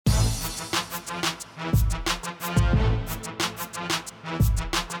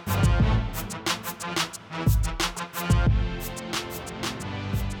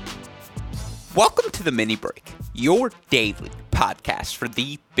Welcome to the Mini Break, your daily podcast for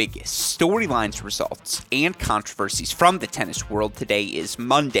the biggest storylines, results, and controversies from the tennis world. Today is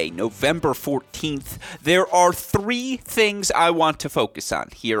Monday, November 14th. There are three things I want to focus on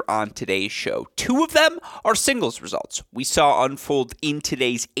here on today's show. Two of them are singles results we saw unfold in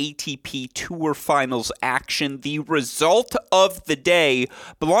today's ATP Tour Finals action. The result of the day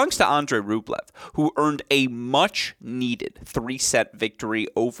belongs to Andrei Rublev, who earned a much-needed three-set victory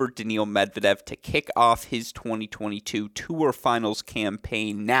over Daniil Medvedev to kick off his 2022 Tour Finals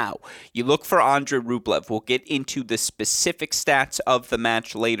campaign. Now, you look for Andrei Rublev. We'll get into the specific stats of the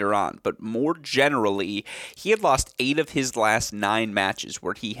match later on, but more generally, he had lost 8 of his last 9 matches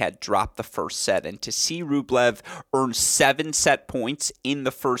where he had dropped the first set, and to see Rublev earn 7 set points in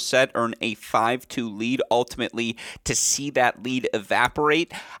the first set, earn a 5-2 lead, ultimately to see that lead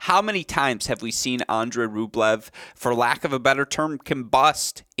evaporate. How many times have we seen Andrei Rublev, for lack of a better term,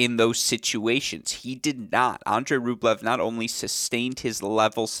 combust in those situations? He did not. Andrei Rublev not only sustained his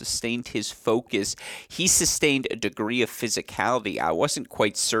level, sustained his focus, he sustained a degree of physicality I wasn't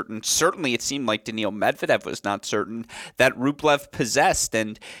quite certain. Certainly it seemed like Daniil Medvedev was not certain that Rublev possessed.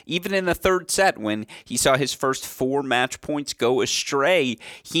 And even in the third set, when he saw his first 4 match points go astray,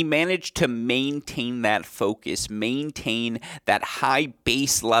 he managed to maintain that focus, maintain that high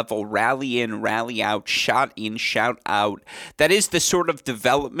base level, rally in, rally out, shot in, shout out. That is the sort of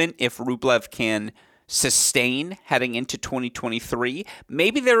development, if Rublev can sustain heading into 2023,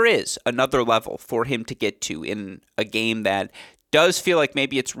 maybe there is another level for him to get to in a game that does feel like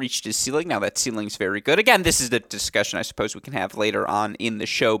maybe it's reached his ceiling. Now, that ceiling's very good. Again, this is the discussion I suppose we can have later on in the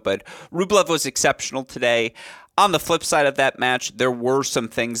show, but Rublev was exceptional today. On the flip side of that match, there were some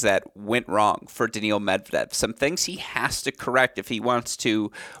things that went wrong for Daniil Medvedev, some things he has to correct if he wants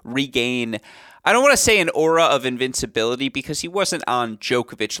to regain, I don't want to say an aura of invincibility, because he wasn't on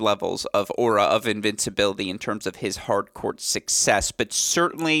Djokovic levels of aura of invincibility in terms of his hardcourt success, but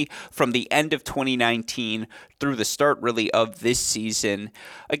certainly from the end of 2019 through the start really of this season,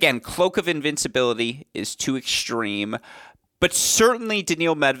 again, cloak of invincibility is too extreme. But certainly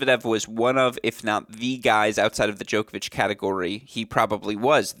Daniil Medvedev was one of, if not the guys outside of the Djokovic category, he probably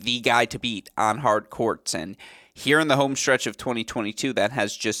was the guy to beat on hard courts. And here in the home stretch of 2022, that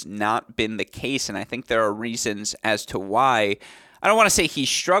has just not been the case. And I think there are reasons as to why. I don't want to say he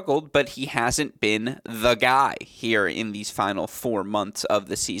struggled, but he hasn't been the guy here in these final 4 months of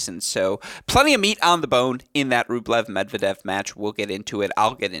the season. So plenty of meat on the bone in that Rublev-Medvedev match. We'll get into it.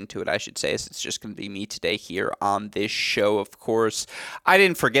 I'll get into it, I should say, as it's just going to be me today here on this show, of course. I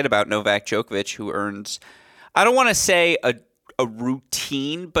didn't forget about Novak Djokovic, who earns, I don't want to say a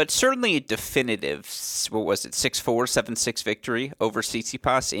routine, but certainly a definitive, 6-4, 7-6 victory over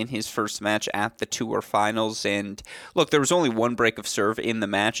Tsitsipas in his first match at the Tour Finals. And look, there was only one break of serve in the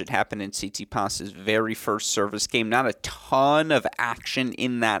match. It happened in Tsitsipas's very first service game. Not a ton of action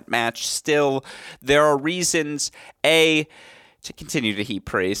in that match. Still, there are reasons, to continue to heap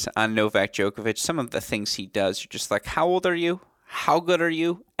praise on Novak Djokovic. Some of the things he does, you're just like, how old are you? How good are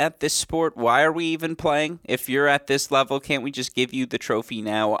you at this sport? Why are we even playing? If you're at this level, can't we just give you the trophy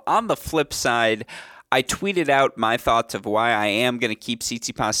now? On the flip side, I tweeted out my thoughts of why I am going to keep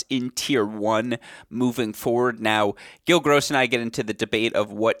Tsitsipas in Tier 1 moving forward. Now, Gil Gross and I get into the debate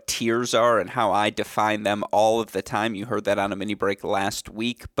of what tiers are and how I define them all of the time. You heard that on a mini break last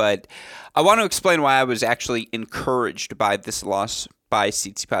week, but I want to explain why I was actually encouraged by this loss by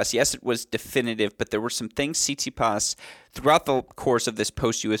Tsitsipas. Yes, it was definitive, but there were some things Tsitsipas, throughout the course of this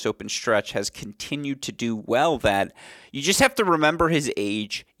post-US Open stretch, has continued to do well that you just have to remember his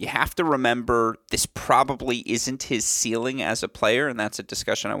age. You have to remember this probably isn't his ceiling as a player, and that's a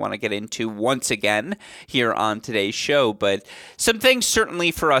discussion I want to get into once again here on today's show. But some things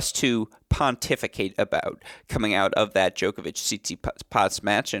certainly for us to pontificate about coming out of that Djokovic-Tsitsipas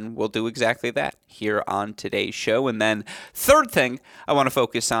match, and we'll do exactly that here on today's show. And then third thing I want to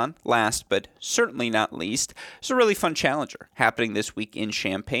focus on, last but certainly not least, is a really fun challenger happening this week in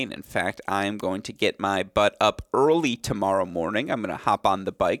Champaign. In fact, I am going to get my butt up early tomorrow morning. I'm going to hop on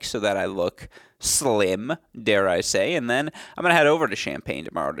the bike so that I look slim, dare I say, and then I'm going to head over to Champaign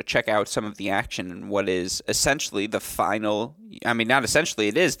tomorrow to check out some of the action in what is essentially the final, not essentially,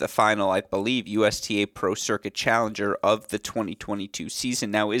 it is the final, I believe, USTA Pro Circuit Challenger of the 2022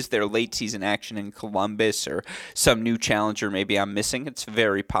 season. Now, is there late season action in Columbus or some new challenger maybe I'm missing? It's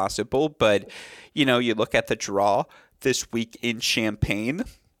very possible, but, you look at the draw this week in Champaign.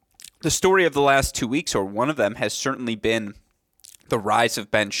 The story of the last 2 weeks, or one of them, has certainly been the rise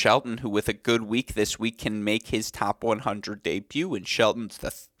of Ben Shelton, who with a good week this week can make his top 100 debut. And Shelton's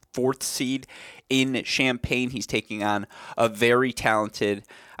the 4th seed in Champaign. He's taking on a very talented,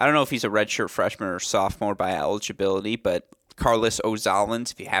 I don't know if he's a redshirt freshman or sophomore by eligibility, but Carlos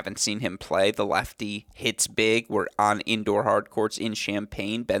Ozalins, if you haven't seen him play, the lefty hits big. We're on indoor hard courts in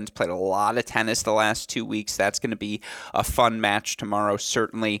Champaign. Ben's played a lot of tennis the last 2 weeks. That's going to be a fun match tomorrow.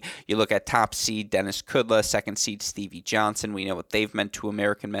 Certainly, you look at top seed Dennis Kudla, 2nd seed Stevie Johnson. We know what they've meant to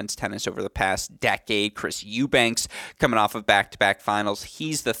American men's tennis over the past decade. Chris Eubanks coming off of back-to-back finals.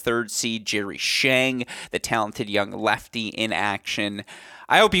 He's the 3rd seed. Jerry Shang, the talented young lefty in action.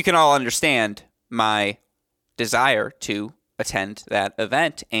 I hope you can all understand my desire to attend that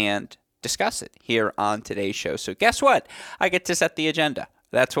event and discuss it here on today's show. So guess what? I get to set the agenda.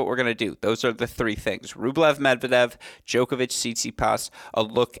 That's what we're going to do. Those are the 3 things. Rublev, Medvedev, Djokovic, Tsitsipas, a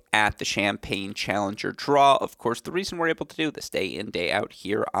look at the Champaign Challenger draw. Of course, the reason we're able to do this day in, day out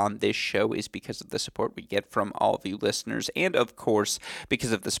here on this show is because of the support we get from all of you listeners, and of course,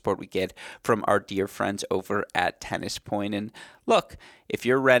 because of the support we get from our dear friends over at Tennis Point. And look, if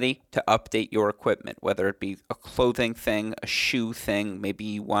you're ready to update your equipment, whether it be a clothing thing, a shoe thing, maybe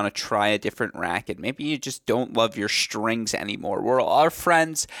you want to try a different racket, maybe you just don't love your strings anymore, well, our friends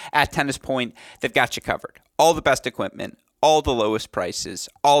at Tennis Point, they've got you covered. All the best equipment, all the lowest prices,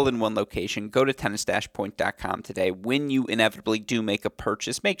 all in one location. Go to tennis-point.com today. When you inevitably do make a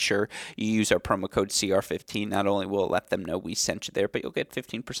purchase, make sure you use our promo code CR15. Not only will it let them know we sent you there, but you'll get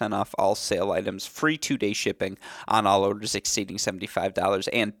 15% off all sale items, free 2-day shipping on all orders exceeding $75,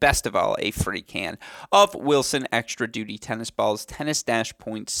 and best of all, a free can of Wilson Extra Duty tennis balls.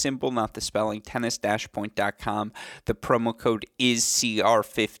 Tennis-point, symbol, not the spelling, tennis-point.com. The promo code is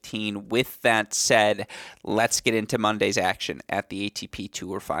CR15. With that said, let's get into Monday's action at the ATP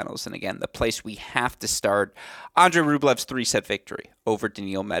Tour Finals. And again, the place we have to start, Andrei Rublev's 3-set victory over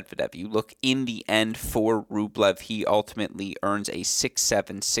Daniil Medvedev. You look in the end for Rublev, he ultimately earns a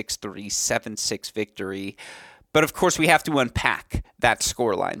 6-7, 6-3, 7-6 victory. But of course, we have to unpack that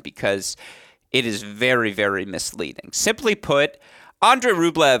scoreline because it is very, very misleading. Simply put, Andrei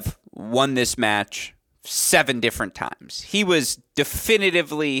Rublev won this match 7 different times. He was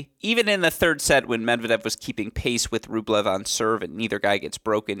definitively, even in the 3rd set when Medvedev was keeping pace with Rublev on serve and neither guy gets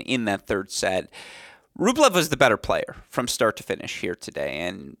broken in that 3rd set, Rublev was the better player from start to finish here today.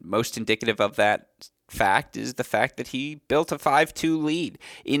 And most indicative of that fact is the fact that he built a 5-2 lead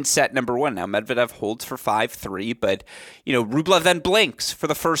in set number 1. Now, Medvedev holds for 5-3, but, Rublev then blinks for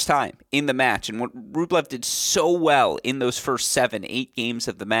the first time in the match. And what Rublev did so well in those first 7-8 games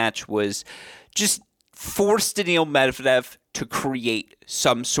of the match was just forced Daniil Medvedev to create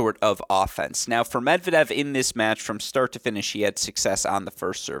some sort of offense. Now, for Medvedev in this match, from start to finish, he had success on the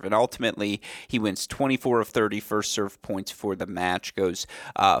first serve, and ultimately, he wins 24 of 30 first serve points for the match, goes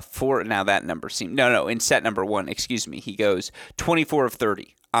now that number seems, in set number 1, he goes 24 of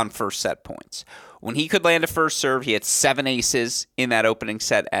 30 on first set points. When he could land a first serve, he had 7 aces in that opening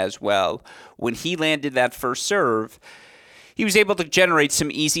set as well. When he landed that first serve, he was able to generate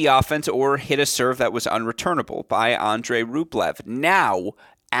some easy offense or hit a serve that was unreturnable by Andrei Rublev. Now,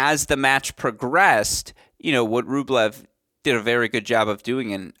 as the match progressed, what Rublev did a very good job of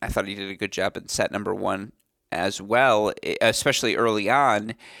doing, and I thought he did a good job in set number 1 as well, especially early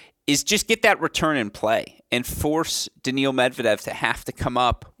on, is just get that return in play and force Daniil Medvedev to have to come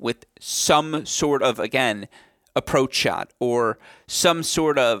up with some sort of, again, approach shot or some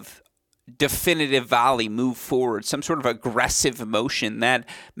sort of definitive volley move forward, some sort of aggressive motion that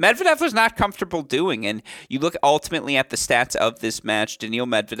Medvedev was not comfortable doing. And you look ultimately at the stats of this match, Daniil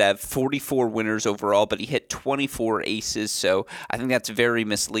Medvedev, 44 winners overall, but he hit 24 aces, so I think that's very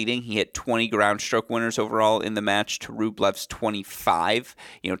misleading. He hit 20 ground stroke winners overall in the match to Rublev's 25,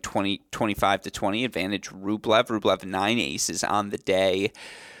 25 to 20, advantage Rublev. Rublev 9 aces on the day.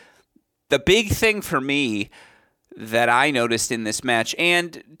 The big thing for me that I noticed in this match,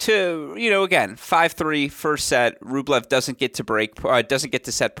 and to, again, 5-3 first set, Rublev doesn't get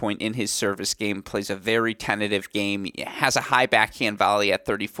to set point in his service game, plays a very tentative game, has a high backhand volley at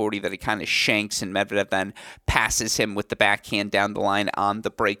 30-40 that he kind of shanks, and Medvedev then passes him with the backhand down the line on the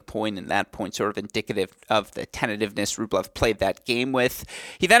break point, and that point sort of indicative of the tentativeness Rublev played that game with.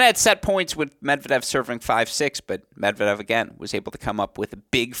 He then had set points with Medvedev serving 5-6, but Medvedev, again, was able to come up with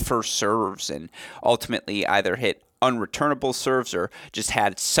big first serves and ultimately either hit unreturnable serves or just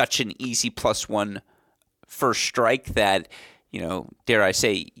had such an easy +1 first strike that, dare I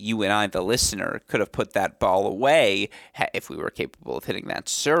say, you and I, the listener, could have put that ball away if we were capable of hitting that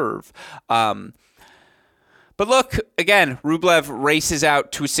serve. But look, again, Rublev races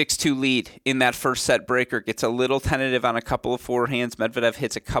out to a 6-2 lead in that first set breaker, gets a little tentative on a couple of forehands. Medvedev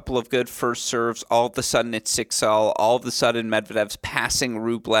hits a couple of good first serves. All of a sudden, it's 6-all. All of a sudden, Medvedev's passing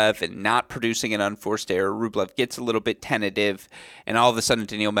Rublev and not producing an unforced error. Rublev gets a little bit tentative, and all of a sudden,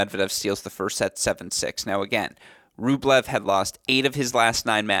 Daniil Medvedev steals the first set 7-6. Now, again, Rublev had lost 8 of his last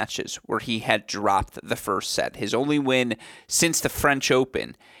 9 matches where he had dropped the first set. His only win since the French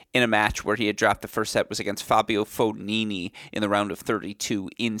Open in a match where he had dropped the first set was against Fabio Fognini in the round of 32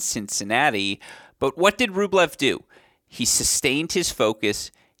 in Cincinnati. But what did Rublev do? He sustained his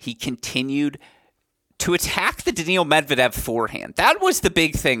focus. He continued to attack the Daniil Medvedev forehand. That was the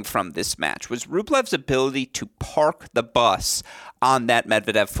big thing from this match, was Rublev's ability to park the bus on that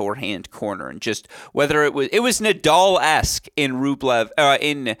Medvedev forehand corner, and just whether it was Nadal-esque in Rublev's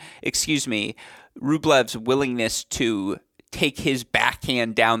willingness to take his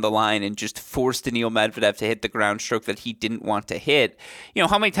backhand down the line and just force Daniil Medvedev to hit the ground stroke that he didn't want to hit. You know,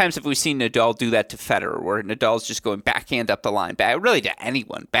 how many times have we seen Nadal do that to Federer, where Nadal's just going backhand up the line, really to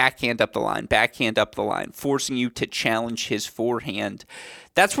anyone, backhand up the line, forcing you to challenge his forehand.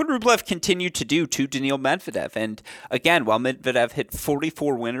 That's what Rublev continued to do to Daniil Medvedev. And again, while Medvedev hit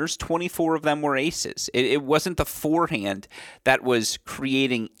 44 winners, 24 of them were aces. It wasn't the forehand that was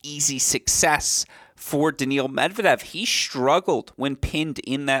creating easy success for Daniil Medvedev. He struggled when pinned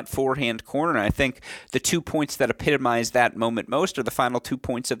in that forehand corner. And I think the 2 points that epitomize that moment most are the final 2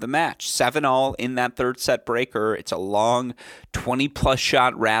 points of the match. 7-all in that third set breaker. It's a long 20-plus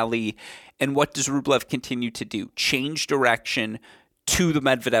shot rally. And what does Rublev continue to do? Change direction to the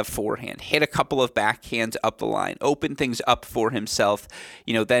Medvedev forehand, hit a couple of backhands up the line, open things up for himself.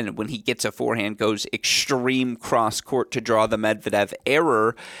 You know, then when he gets a forehand, goes extreme cross court to draw the Medvedev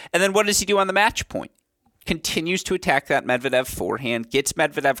error. And then what does he do on the match point? Continues to attack that Medvedev forehand, gets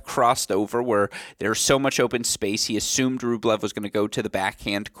Medvedev crossed over where there's so much open space. He assumed Rublev was going to go to the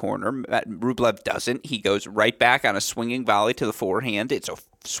backhand corner. Rublev doesn't. He goes right back on a swinging volley to the forehand. It's a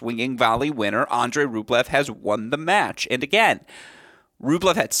swinging volley winner. Andrei Rublev has won the match. And again,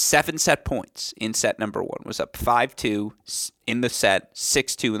 Rublev had 7 set points in set number 1, was up 5-2 in the set,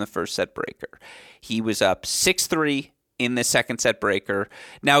 6-2 in the first set breaker. He was up 6-3 in the second set breaker.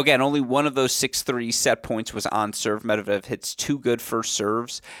 Now, again, only one of those 6-3 set points was on serve. Medvedev hits 2 good first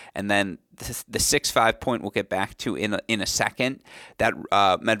serves, and then the 6-5 point we'll get back to in a second that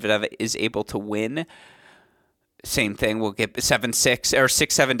Medvedev is able to win. Same thing, we'll get 7-6 or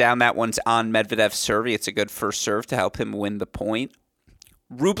 6-7 down. That one's on Medvedev's serve. It's a good first serve to help him win the point.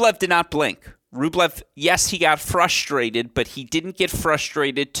 Rublev did not blink. Rublev, yes, he got frustrated, but he didn't get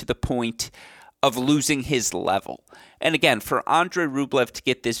frustrated to the point of losing his level. And again, for Andrei Rublev to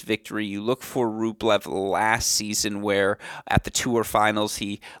get this victory, you look for Rublev last season where at the Tour Finals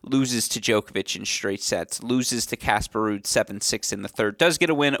he loses to Djokovic in straight sets, loses to Casper Ruud 7-6 in the third, does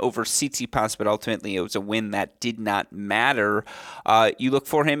get a win over Tsitsipas, but ultimately it was a win that did not matter. You look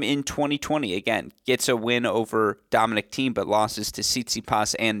for him in 2020, again, gets a win over Dominic Thiem, but losses to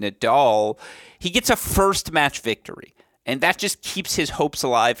Tsitsipas and Nadal. He gets a first match victory. And that just keeps his hopes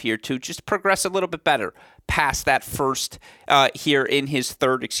alive here to just progress a little bit better past that first here in his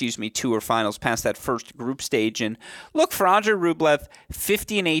third, Tour Finals, past that first group stage. And look for Andrei Rublev,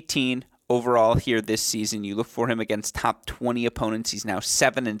 50-18 overall here this season. You look for him against top 20 opponents. He's now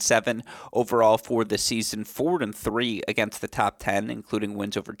 7-7 overall for the season, 4-3 against the top 10, including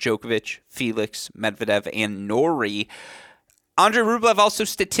wins over Djokovic, Felix, Medvedev, and Norrie. Andrei Rublev also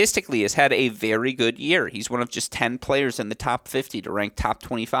statistically has had a very good year. He's one of just 10 players in the top 50 to rank top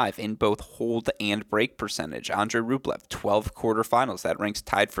 25 in both hold and break percentage. Andrei Rublev, 12 quarterfinals. That ranks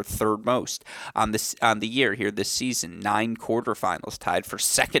tied for third most on the year here this season. 9 quarterfinals, tied for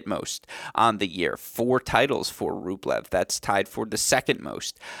second most on the year. 4 titles for Rublev. That's tied for the second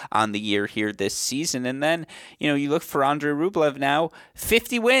most on the year here this season. And then, you look for Andrei Rublev now,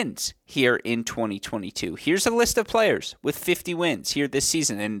 50 wins here in 2022. Here's a list of players with 50 wins here this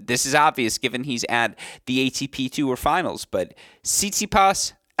season, and this is obvious given he's at the ATP Tour Finals, but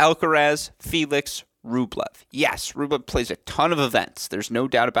Tsitsipas, Alcaraz, Felix, Rublev. Yes, Rublev plays a ton of events. There's no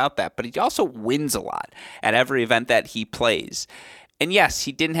doubt about that, but he also wins a lot at every event that he plays. And yes,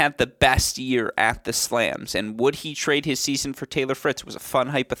 he didn't have the best year at the Slams. And would he trade his season for Taylor Fritz? It was a fun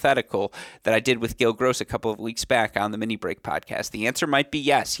hypothetical that I did with Gil Gross a couple of weeks back on the Mini Break podcast. The answer might be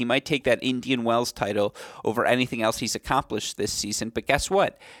yes. He might take that Indian Wells title over anything else he's accomplished this season. But guess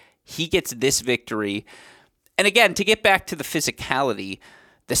what? He gets this victory. And again, to get back to the physicality,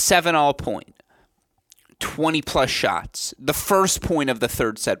 the 7-all point, 20-plus shots, the first point of the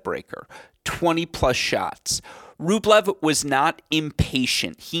third set breaker, 20-plus shots. Rublev was not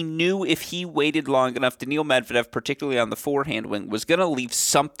impatient. He knew if he waited long enough, Daniil Medvedev, particularly on the forehand wing, was going to leave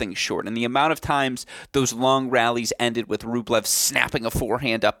something short. And the amount of times those long rallies ended with Rublev snapping a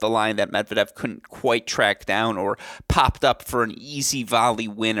forehand up the line that Medvedev couldn't quite track down, or popped up for an easy volley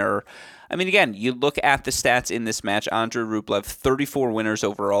winner. I mean, again, you look at the stats in this match. Andrei Rublev, 34 winners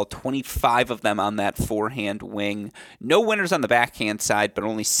overall, 25 of them on that forehand wing. No winners on the backhand side, but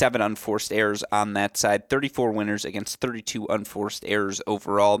only 7 unforced errors on that side. 34 winners against 32 unforced errors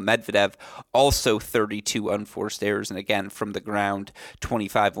overall. Medvedev, also 32 unforced errors. And again, from the ground,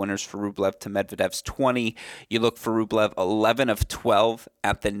 25 winners for Rublev to Medvedev's 20. You look for Rublev, 11 of 12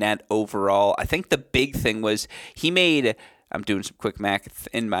 at the net overall. I think the big thing was he made, I'm doing some quick math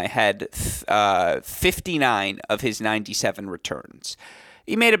in my head, 59 of his 97 returns.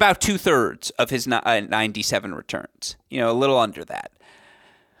 He made about 2/3 of his 97 returns, a little under that.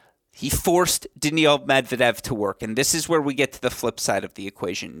 He forced Daniil Medvedev to work, and this is where we get to the flip side of the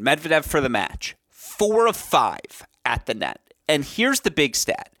equation. Medvedev for the match, 4 of 5 at the net. And here's the big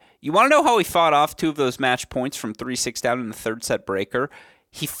stat. You want to know how he fought off 2 of those match points from 3-6 down in the third set breaker?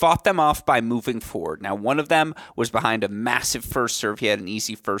 He fought them off by moving forward. Now, one of them was behind a massive first serve. He had an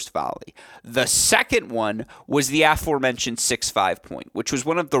easy first volley. The second one was the aforementioned 6-5 point, which was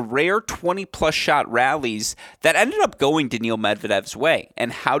one of the rare 20-plus shot rallies that ended up going Daniil Medvedev's way.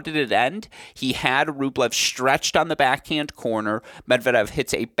 And how did it end? He had Rublev stretched on the backhand corner. Medvedev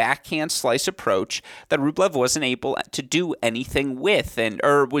hits a backhand slice approach that Rublev wasn't able to do anything with,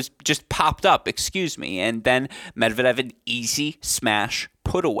 or was just popped up, and then Medvedev an easy smash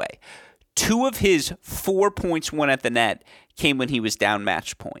put away. 2 of his 4 points won at the net came when he was down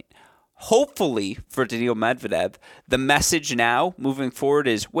match point. Hopefully for Daniil Medvedev, the message now moving forward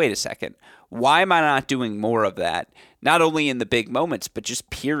is, wait a second, why am I not doing more of that? Not only in the big moments, but just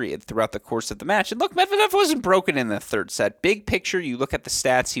period throughout the course of the match. And look, Medvedev wasn't broken in the third set. Big picture, you look at the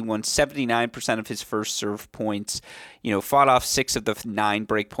stats, he won 79% of his first serve points, fought off 6 of the 9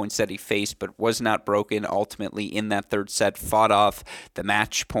 break points that he faced, but was not broken ultimately in that third set. Fought off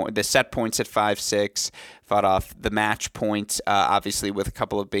the set points at 5-6, fought off the match points, obviously with a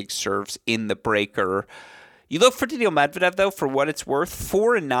couple of big serves in the breaker. You look for Daniil Medvedev, though, for what it's worth,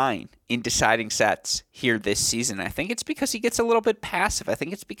 4-9 in deciding sets here this season. I think it's because he gets a little bit passive. I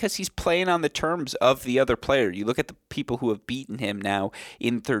think it's because he's playing on the terms of the other player. You look at the people who have beaten him now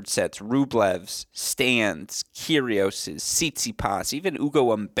in third sets: Rublev's, Stan's, Kyrgios's, Tsitsipas, even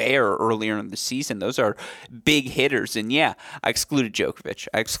Ugo Humbert earlier in the season. Those are big hitters. And yeah, I excluded Djokovic.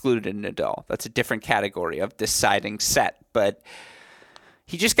 I excluded Nadal. That's a different category of deciding set. But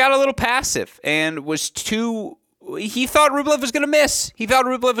he just got a little passive and he thought Rublev was going to miss. He thought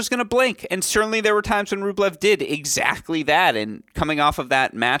Rublev was going to blink. And certainly there were times when Rublev did exactly that. And coming off of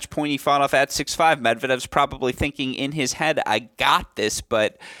that match point he fought off at 6-5, Medvedev's probably thinking in his head, I got this,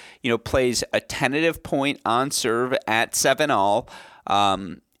 but, plays a tentative point on serve at 7-all.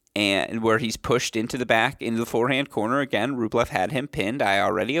 And where he's pushed into the forehand corner. Again, Rublev had him pinned. I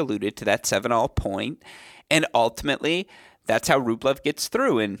already alluded to that 7-all point. And ultimately, that's how Rublev gets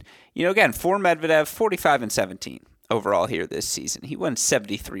through. And, again, for Medvedev, 45-17 overall here this season. He won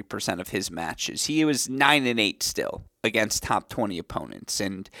 73% of his matches. He was 9-8 still against top 20 opponents.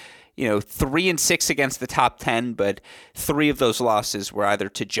 And, 3-6 against the top 10, but 3 of those losses were either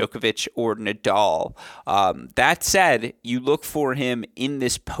to Djokovic or Nadal. That said, you look for him in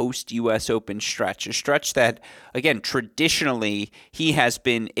this post-U.S. Open stretch, a stretch that, again, traditionally he has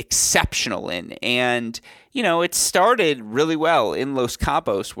been exceptional in. And, it started really well in Los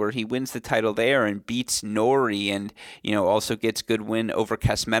Cabos, where he wins the title there and beats Norrie and, also gets good win over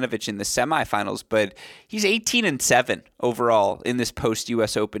Kecmanovic in the semifinals. But he's 18-7 overall in this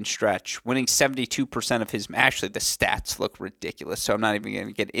post-U.S. Open stretch, winning 72% of his. Actually, the stats look ridiculous, so I'm not even going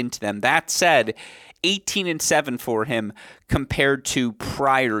to get into them. That said, 18-7 for him compared to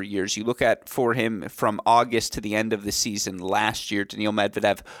prior years. You look at for him from August to the end of the season last year, Daniil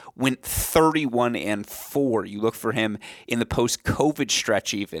Medvedev went 31-4. You look for him in the post-COVID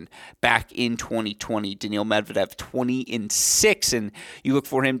stretch even back in 2020. Daniil Medvedev 20-6, and you look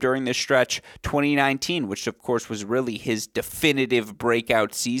for him during this stretch 2019, which of course was really his definitive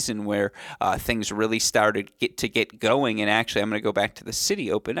breakout season where things really started to get going. And actually, I'm going to go back to the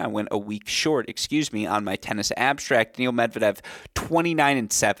City Open. I went a week short, on my tennis abstract. Daniil Medvedev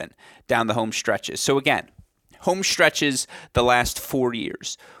 29-7 down the home stretches. So again, home stretches the last 4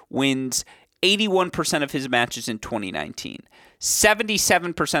 years. Wins 81% of his matches in 2019.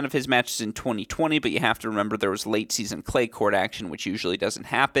 77% of his matches in 2020, but you have to remember there was late season clay court action, which usually doesn't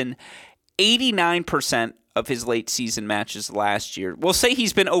happen. 89% of his late season matches last year. We'll say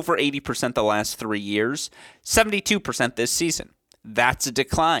he's been over 80% the last 3 years, 72% this season. That's a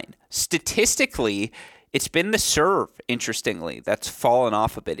decline. Statistically, it's been the serve, interestingly, that's fallen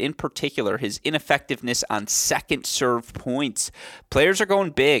off a bit. In particular, his ineffectiveness on second serve points. Players are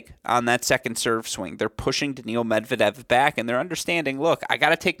going big on that second serve swing. They're pushing Daniil Medvedev back, and they're understanding, look, I got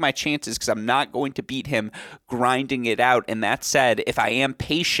to take my chances because I'm not going to beat him grinding it out. And that said, if I am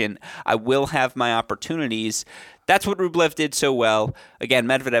patient, I will have my opportunities. That's what Rublev did so well. Again,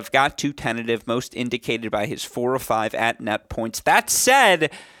 Medvedev got too tentative, most indicated by his 4 of 5 at net points. That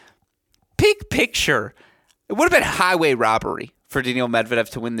said, big picture, it would have been highway robbery for Daniil Medvedev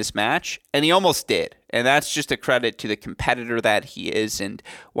to win this match, and he almost did. And that's just a credit to the competitor that he is and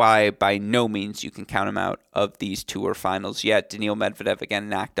why by no means you can count him out of these tour finals yet. Daniil Medvedev, again,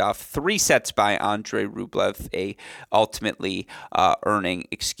 knocked off 3 sets by Andrei Rublev, ultimately earning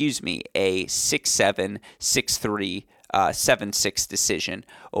a 6-7, 6-3, 7-6 decision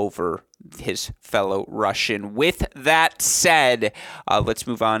over his fellow Russian. With that said, let's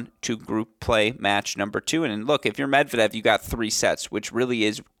move on to group play match number 2. And look, if you're Medvedev, you got 3 sets, which really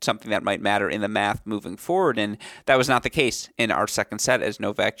is something that might matter in the math moving forward. And that was not the case in our second set, as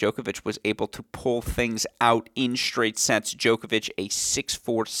Novak Djokovic was able to pull things out in straight sets. Djokovic, a 6-4,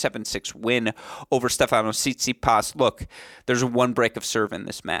 7-6 win over Stefanos Tsitsipas. Look, there's one break of serve in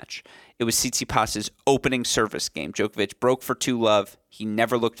this match. It was Tsitsipas's opening service game. Djokovic broke for 2-love. He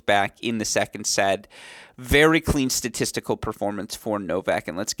never looked back in the second set. Very clean statistical performance for Novak,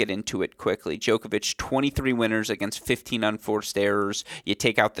 and let's get into it quickly. Djokovic, 23 winners against 15 unforced errors. You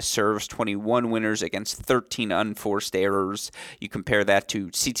take out the serves, 21 winners against 13 unforced errors. You compare that to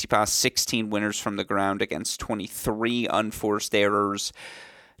Tsitsipas, 16 winners from the ground against 23 unforced errors.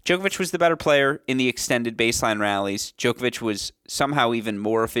 Djokovic was the better player in the extended baseline rallies. Djokovic was somehow even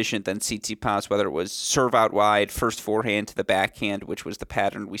more efficient than Tsitsipas, whether it was serve out wide, first forehand to the backhand, which was the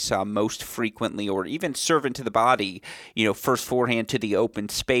pattern we saw most frequently, or even serve into the body, first forehand to the open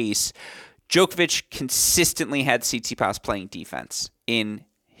space. Djokovic consistently had Tsitsipas playing defense in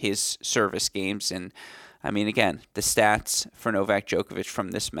his service games, and again, the stats for Novak Djokovic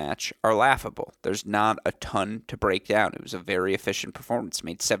from this match are laughable. There's not a ton to break down. It was a very efficient performance.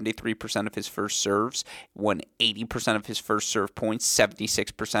 Made 73% of his first serves, won 80% of his first serve points,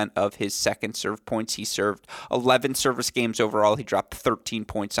 76% of his second serve points. He served 11 service games overall. He dropped 13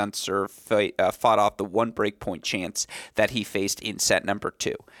 points on serve, fought off the one break point chance that he faced in set number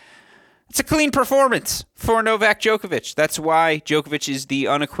 2. It's a clean performance for Novak Djokovic. That's why Djokovic is the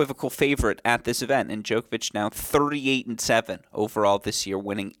unequivocal favorite at this event. And Djokovic now 38-7 overall this year,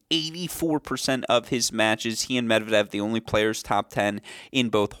 winning 84% of his matches. He and Medvedev, the only players top 10 in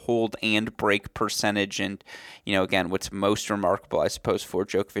both hold and break percentage. And, again, what's most remarkable, I suppose, for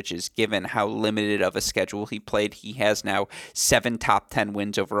Djokovic is given how limited of a schedule he played. He has now 7 top 10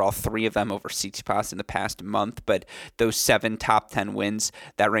 wins overall, 3 of them over Tsitsipas in the past month. But those 7 top 10 wins,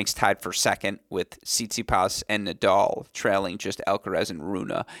 that ranks tied for second, with Tsitsipas and Nadal trailing just Alcaraz and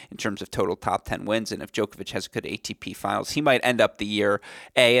Rune in terms of total top 10 wins. And if Djokovic has good ATP finals, he might end up the year,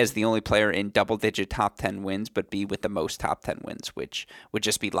 A, as the only player in double-digit top 10 wins, but B, with the most top 10 wins, which would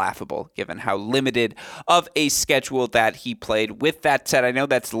just be laughable given how limited of a schedule that he played. With that said, I know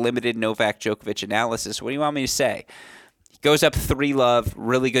that's limited Novak Djokovic analysis. What do you want me to say? He goes up 3-love,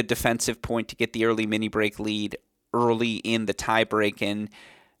 really good defensive point to get the early mini-break lead early in the tie-break, and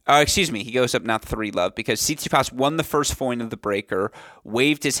he goes up not 3-love because Tsitsipas won the first point of the breaker,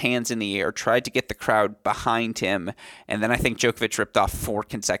 waved his hands in the air, tried to get the crowd behind him, and then I think Djokovic ripped off 4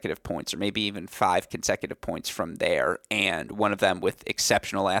 consecutive points, or maybe even 5 consecutive points from there, and one of them with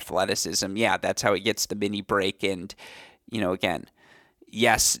exceptional athleticism. Yeah, that's how he gets the mini break, and, again,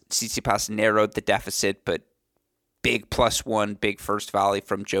 yes, Tsitsipas narrowed the deficit, but big +1, big first volley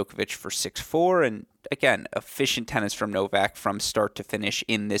from Djokovic for 6-4, and again, efficient tennis from Novak from start to finish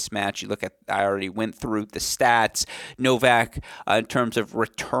in this match. You look at, I already went through the stats. Novak, in terms of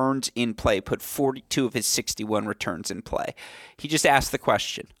returns in play, put 42 of his 61 returns in play. He just asked the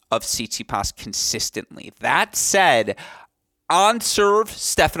question of Tsitsipas consistently. That said, on serve,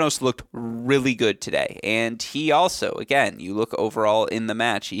 Stefanos looked really good today. And he also, again, you look overall in the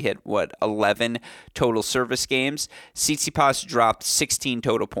match, he had, 11 total service games. Tsitsipas dropped 16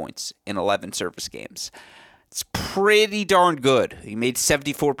 total points in 11 service games. It's pretty darn good. He made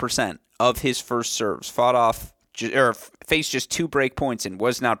 74% of his first serves, faced just 2 break points and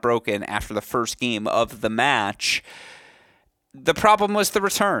was not broken after the first game of the match. The problem was the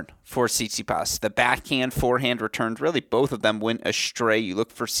return for Tsitsipas. The backhand, forehand returns, really both of them went astray. You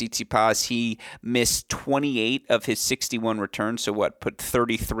look for Tsitsipas, he missed 28 of his 61 returns, so put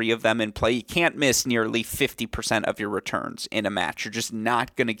 33 of them in play. You can't miss nearly 50% of your returns in a match. You're just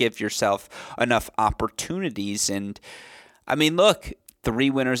not going to give yourself enough opportunities. And, I mean, look, 3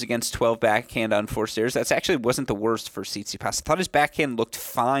 winners against 12 backhand unforced errors. That actually wasn't the worst for Tsitsipas. I thought his backhand looked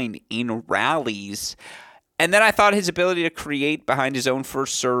fine in rallies. And then I thought his ability to create behind his own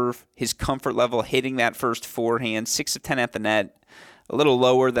first serve, his comfort level hitting that first forehand, 6 of 10 at the net, a little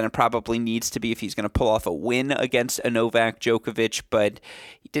lower than it probably needs to be if he's going to pull off a win against a Novak Djokovic, but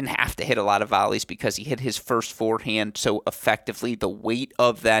he didn't have to hit a lot of volleys because he hit his first forehand so effectively. The weight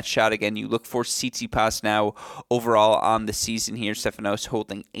of that shot, again, you look for Tsitsipas now overall on the season here. Stefanos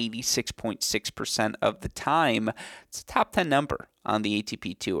holding 86.6% of the time. It's a top 10 number on the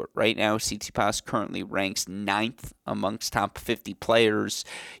ATP Tour. Right now, Tsitsipas currently ranks 9th amongst top 50 players.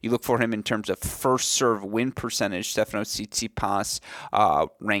 You look for him in terms of first serve win percentage. Stefanos Tsitsipas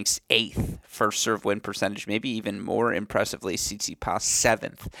ranks 8th first serve win percentage, maybe even more impressively, Tsitsipas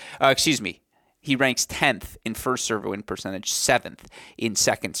 7th. He ranks 10th in first serve win percentage, 7th in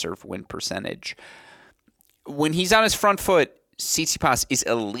second serve win percentage. When he's on his front foot, Tsitsipas is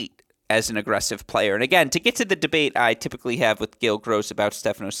elite as an aggressive player. And again, to get to the debate I typically have with Gil Gross about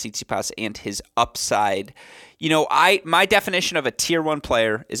Stefanos Tsitsipas and his upside, my definition of a tier 1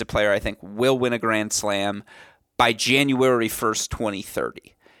 player is a player I think will win a Grand Slam by January 1st,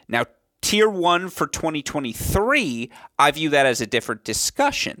 2030. Now, tier 1 for 2023, I view that as a different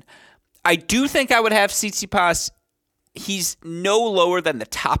discussion. I do think I would have Tsitsipas. He's no lower than the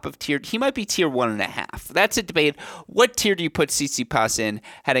top of tier. He might be tier 1.5. That's a debate. What tier do you put Tsitsipas in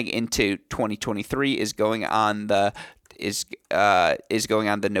heading into 2023 is going on the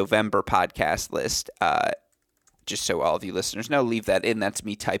November podcast list. Just so all of you listeners know, leave that in. That's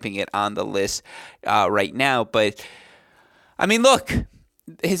me typing it on the list right now. But I mean, look,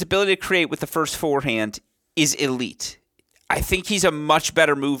 his ability to create with the first forehand is elite. I think he's a much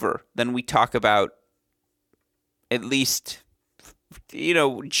better mover than we talk about, at least,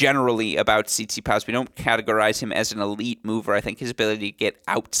 generally about Tsitsipas. We don't categorize him as an elite mover. I think his ability to get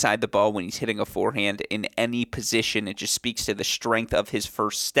outside the ball when he's hitting a forehand in any position, it just speaks to the strength of his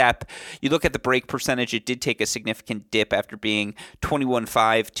first step. You look at the break percentage, it did take a significant dip after being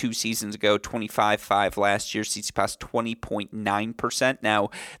 21.5 2 seasons ago, 25.5 last year. Tsitsipas 20.9%. Now,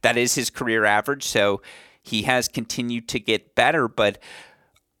 that is his career average, so he has continued to get better, but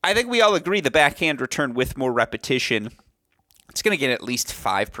I think we all agree the backhand return with more repetition, it's going to get at least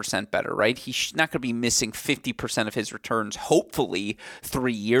 5% better, right? He's not going to be missing 50% of his returns, hopefully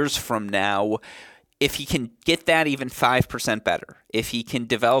 3 years from now. If he can get that even 5% better, if he can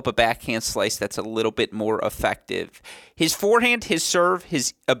develop a backhand slice that's a little bit more effective, his forehand, his serve,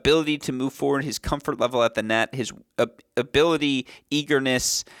 his ability to move forward, his comfort level at the net, his ability,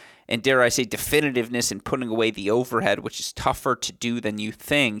 eagerness, and dare I say definitiveness in putting away the overhead, which is tougher to do than you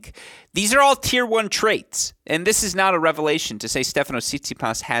think. These are all tier 1 traits. And this is not a revelation to say Stefanos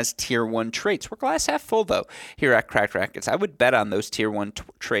Tsitsipas has tier 1 traits. We're glass half full, though, here at Cracked Racquets. I would bet on those tier 1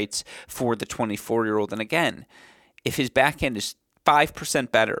 traits for the 24-year-old. And again, if his backhand is 5%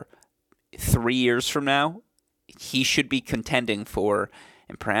 better 3 years from now, he should be contending for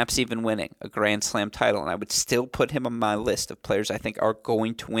and perhaps even winning a Grand Slam title. And I would still put him on my list of players I think are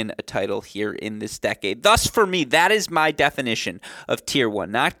going to win a title here in this decade. Thus, for me, that is my definition of Tier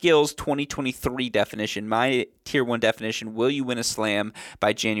 1. Not Gil's 2023 definition. My Tier 1 definition, will you win a Slam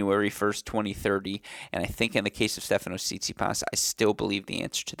by January 1st, 2030? And I think in the case of Stefanos Tsitsipas, I still believe the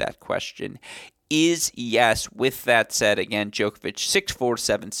answer to that question is yes. With that said, again, Djokovic 6-4,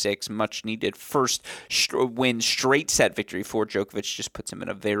 7-6, much needed first win, straight set victory for Djokovic, just puts him in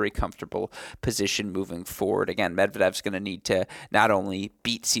a very comfortable position moving forward. Again, Medvedev's going to need to not only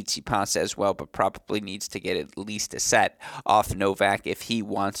beat Tsitsipas as well, but probably needs to get at least a set off Novak if he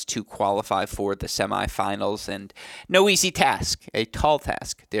wants to qualify for the semifinals. And no easy task, a tall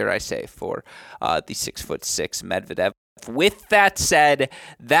task, dare I say, for the 6'6" Medvedev. With that said,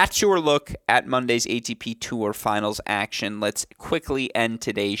 that's your look at Monday's ATP Tour Finals action. Let's quickly end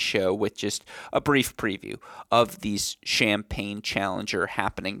today's show with just a brief preview of these Champagne Challenger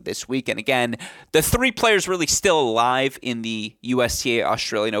happening this week. And again, the 3 players really still alive in the USTA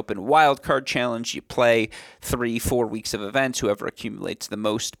Australian Open Wildcard Challenge. You play 3-4 weeks of events. Whoever accumulates the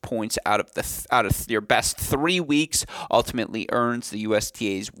most points out of your best 3 weeks ultimately earns the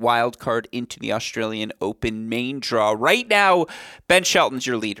USTA's wildcard into the Australian Open main draw right now, Ben Shelton's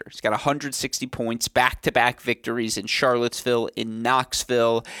your leader. He's got 160 points, back-to-back victories in Charlottesville, in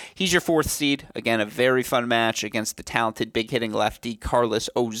Knoxville. He's your 4th seed. Again, a very fun match against the talented big-hitting lefty Carlos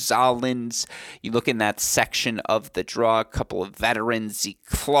Ozalins. You look in that section of the draw, a couple of veterans, Zeke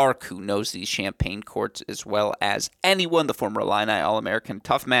Clark, who knows these Champaign courts as well as anyone, the former Illini All-American.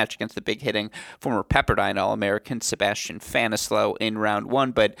 Tough match against the big-hitting former Pepperdine All-American Sebastian Fanislow in round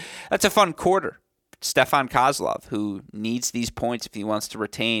 1, but that's a fun quarter. Stefan Kozlov, who needs these points if he wants to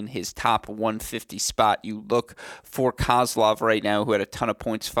retain his top 150 spot. You look for Kozlov right now, who had a ton of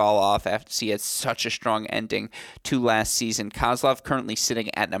points fall off after he had such a strong ending to last season. Kozlov currently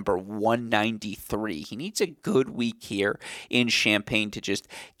sitting at number 193. He needs a good week here in Champaign to just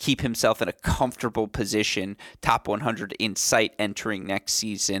keep himself in a comfortable position, top 100 in sight entering next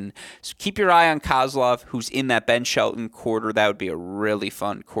season. So keep your eye on Kozlov, who's in that Ben Shelton quarter. That would be a really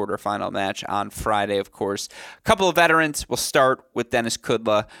fun quarterfinal match on Friday. Of course, a couple of veterans. We'll start with Dennis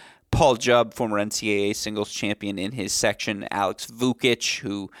Kudla, Paul Jubb, former NCAA singles champion in his section, Alex Vukic,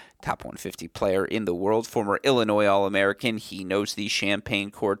 who top 150 player in the world, former Illinois All-American. He knows these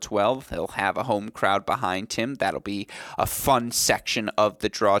Champaign courts well. He'll have a home crowd behind him. That'll be a fun section of the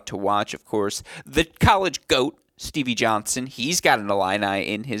draw to watch. Of course, the college GOAT, Stevie Johnson, he's got an Illini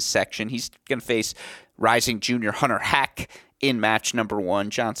in his section. He's going to face rising junior Hunter Heck in match number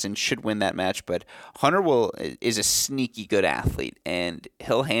 1. Johnson should win that match, but Hunter is a sneaky good athlete, and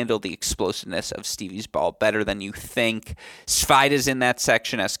he'll handle the explosiveness of Stevie's ball better than you think. Svida's in that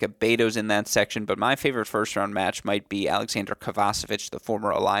section, Escobedo's in that section, but my favorite first-round match might be Alexander Kovacevic, the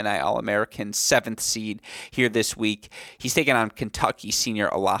former Illini All-American, 7th seed here this week. He's taking on Kentucky senior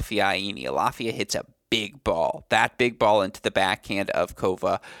Alafia Aini. Alafia hits a big ball, that big ball into the backhand of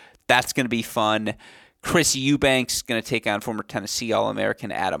Kova. That's going to be fun. Chris Eubanks going to take on former Tennessee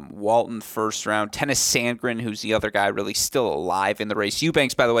All-American Adam Walton first round. Tennis Sandgren, who's the other guy really still alive in the race.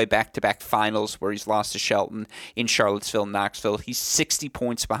 Eubanks, by the way, back-to-back finals where he's lost to Shelton in Charlottesville, Knoxville. He's 60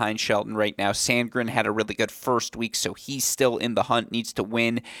 points behind Shelton right now. Sandgren had a really good first week, so he's still in the hunt, needs to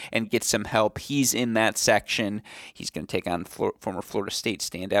win and get some help. He's in that section. He's going to take on former Florida State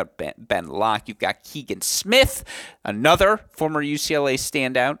standout Ben Locke. You've got Keegan Smith, another former UCLA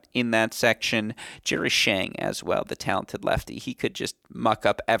standout in that section. Jerry Shang as well, the talented lefty. He could just muck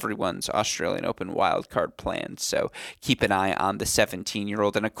up everyone's Australian Open wildcard plans. So keep an eye on the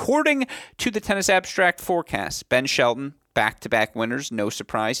 17-year-old. And according to the Tennis Abstract forecast, Ben Shelton, back-to-back winners, no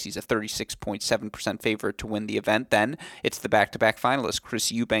surprise. He's a 36.7% favorite to win the event. Then it's the back-to-back finalists.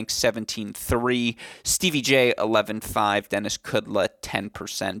 Chris Eubanks, 17-3. Stevie J, 11-5. Dennis Kudla,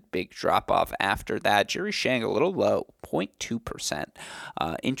 10%. Big drop-off after that. Jerry Shang, a little low, 0.2%.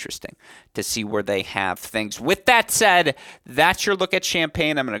 Interesting to see where they have things. With that said, that's your look at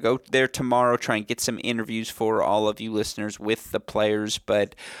Champaign. I'm going to go there tomorrow, try and get some interviews for all of you listeners with the players.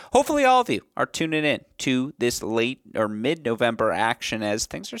 But hopefully all of you are tuning in to this late or mid-November action as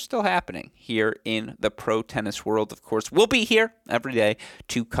things are still happening here in the pro tennis world. Of course, we'll be here every day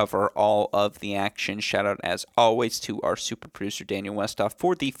to cover all of the action. Shout out, as always, to our super producer, Daniel Westoff,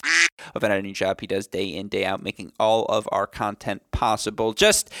 for the of an editing job he does day in, day out, making all of our content possible.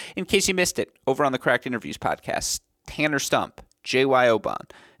 Just in case you missed it, over on the Cracked Interviews podcast, Tanner Stump, J.Y. Oban,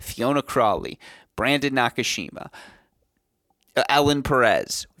 Fiona Crawley, Brandon Nakashima, Ellen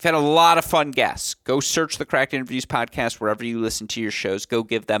Perez. We've had a lot of fun guests. Go search the Cracked Interviews podcast wherever you listen to your shows. Go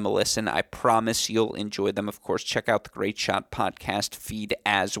give them a listen. I promise you'll enjoy them. Of course, check out the Great Shot podcast feed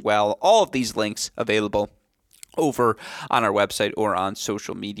as well. All of these links available over on our website or on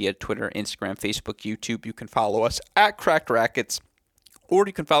social media, Twitter, Instagram, Facebook, YouTube. You can follow us at Cracked Rackets, or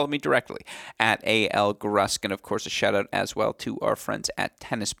you can follow me directly at A.L. Gruskin. Of course, a shout-out as well to our friends at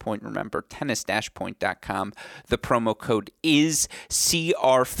Tennis Point. Remember, tennis-point.com. The promo code is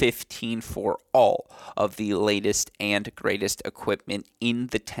CR15 for all of the latest and greatest equipment in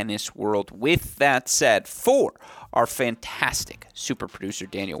the tennis world. With that said, for our fantastic super producer,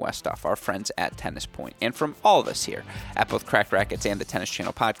 Daniel Westoff, our friends at Tennis Point, and from all of us here at both Cracked Rackets and the Tennis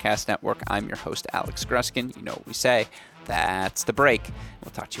Channel Podcast Network, I'm your host, Alex Gruskin. You know what we say. That's the break.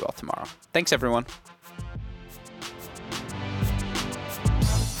 We'll talk to you all tomorrow. Thanks, everyone.